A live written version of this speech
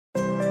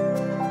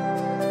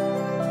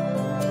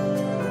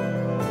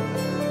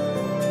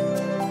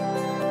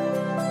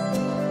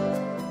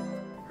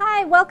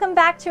welcome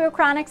back to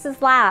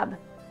Achronix's lab.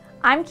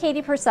 I'm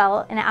Katie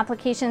Purcell, an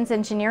Applications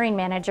Engineering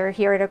Manager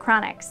here at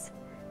Achronix.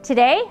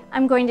 Today,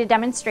 I'm going to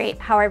demonstrate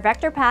how our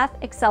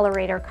VectorPath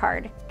Accelerator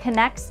Card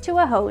connects to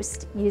a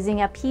host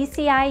using a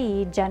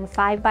PCIe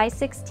Gen5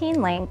 x16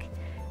 link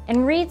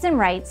and reads and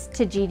writes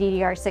to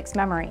GDDR6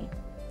 memory.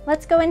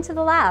 Let's go into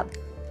the lab.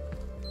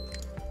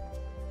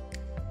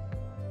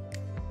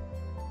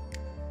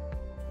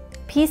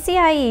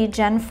 PCIe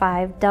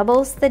Gen5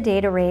 doubles the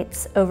data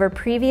rates over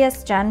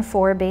previous Gen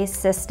 4 based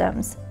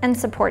systems and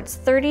supports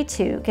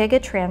 32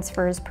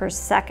 gigatransfers per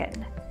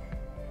second.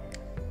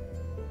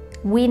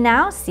 We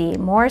now see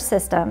more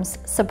systems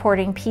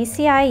supporting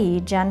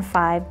PCIe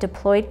Gen5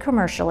 deployed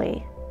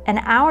commercially, and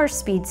our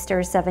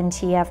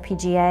Speedster7t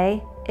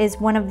FPGA is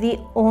one of the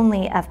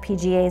only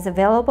FPGAs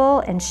available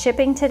and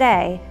shipping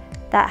today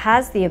that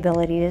has the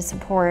ability to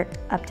support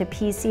up to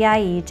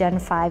PCIe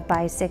Gen5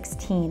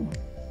 x16.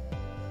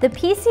 The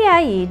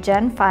PCIe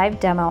Gen5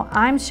 demo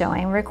I'm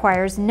showing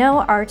requires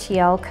no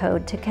RTL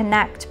code to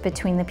connect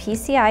between the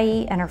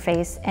PCIe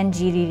interface and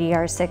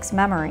GDDR6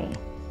 memory.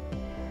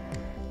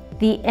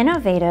 The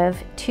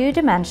innovative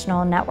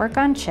two-dimensional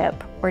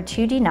network-on-chip, or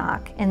 2D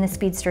NoC, in the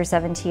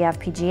Speedster7t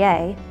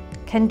FPGA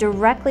can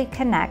directly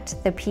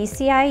connect the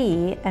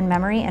PCIe and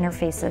memory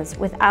interfaces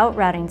without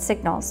routing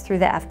signals through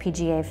the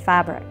FPGA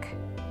fabric.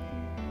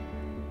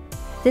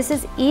 This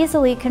is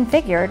easily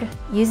configured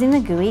using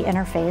the GUI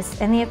interface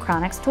in the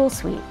Achronix tool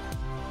suite.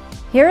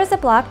 Here is a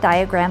block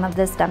diagram of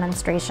this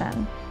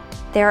demonstration.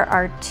 There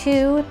are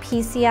two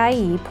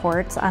PCIe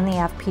ports on the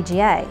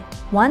FPGA.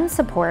 One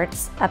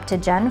supports up to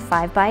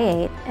Gen5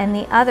 x8 and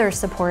the other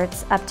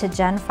supports up to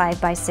Gen5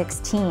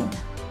 x16.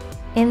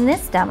 In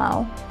this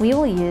demo, we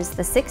will use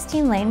the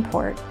 16-lane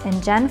port in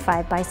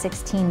Gen5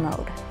 x16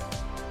 mode.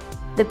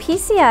 The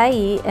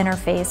PCIe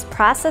interface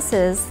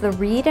processes the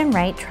read and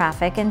write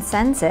traffic and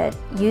sends it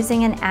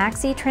using an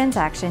AXI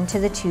transaction to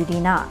the 2D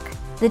NoC.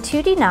 The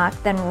 2D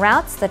NoC then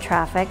routes the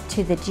traffic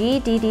to the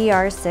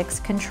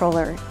GDDR6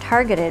 controller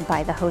targeted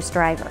by the host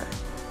driver.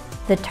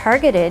 The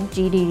targeted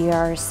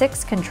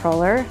GDDR6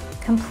 controller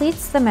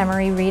completes the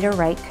memory read or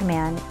write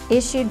command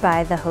issued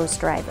by the host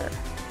driver.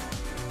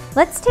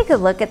 Let's take a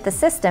look at the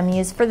system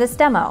used for this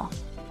demo.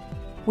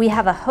 We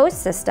have a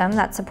host system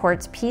that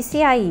supports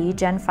PCIe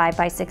Gen5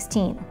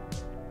 x16.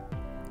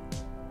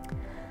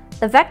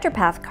 The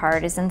VectorPath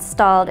card is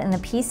installed in the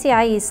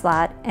PCIe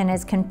slot and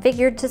is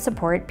configured to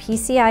support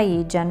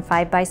PCIe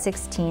Gen5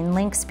 x16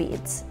 link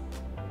speeds.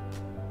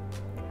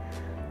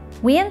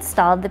 We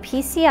installed the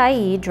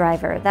PCIe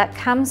driver that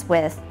comes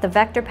with the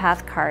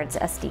VectorPath card's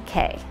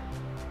SDK.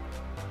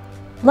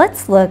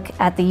 Let's look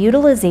at the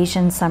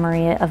utilization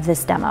summary of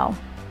this demo.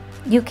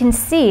 You can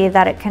see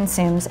that it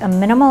consumes a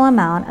minimal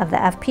amount of the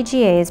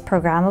FPGA's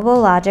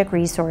programmable logic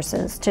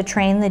resources to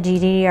train the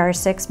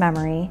GDDR6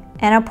 memory,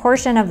 and a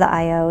portion of the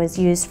I/O is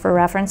used for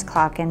reference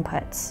clock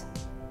inputs.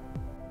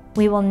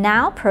 We will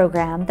now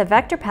program the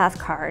VectorPath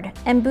card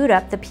and boot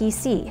up the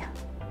PC.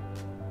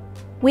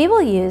 We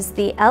will use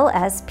the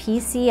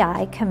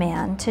lspci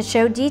command to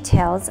show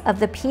details of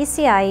the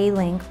PCIe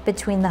link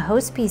between the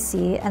host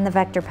PC and the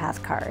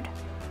VectorPath card.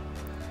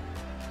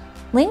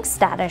 Link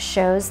status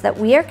shows that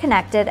we are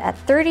connected at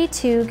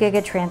 32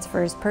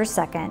 gigatransfers per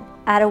second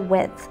at a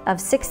width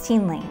of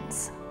 16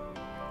 lanes.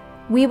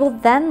 We will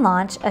then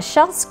launch a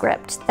shell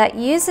script that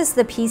uses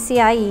the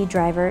PCIe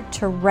driver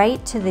to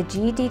write to the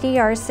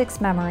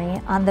GDDR6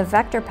 memory on the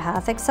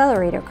VectorPath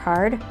Accelerator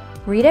Card,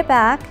 read it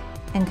back,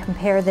 and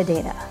compare the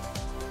data.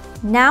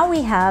 Now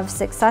we have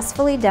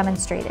successfully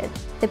demonstrated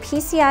the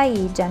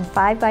PCIe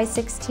Gen5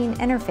 x16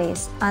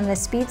 interface on the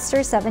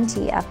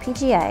Speedster7t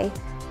FPGA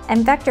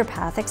and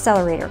VectorPath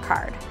Accelerator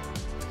Card.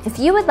 If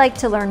you would like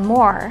to learn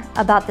more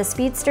about the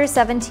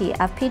Speedster7t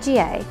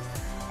FPGA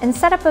and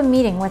set up a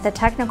meeting with a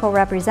technical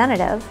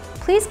representative,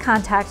 please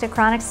contact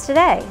Achronix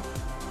today.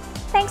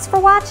 Thanks for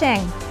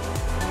watching!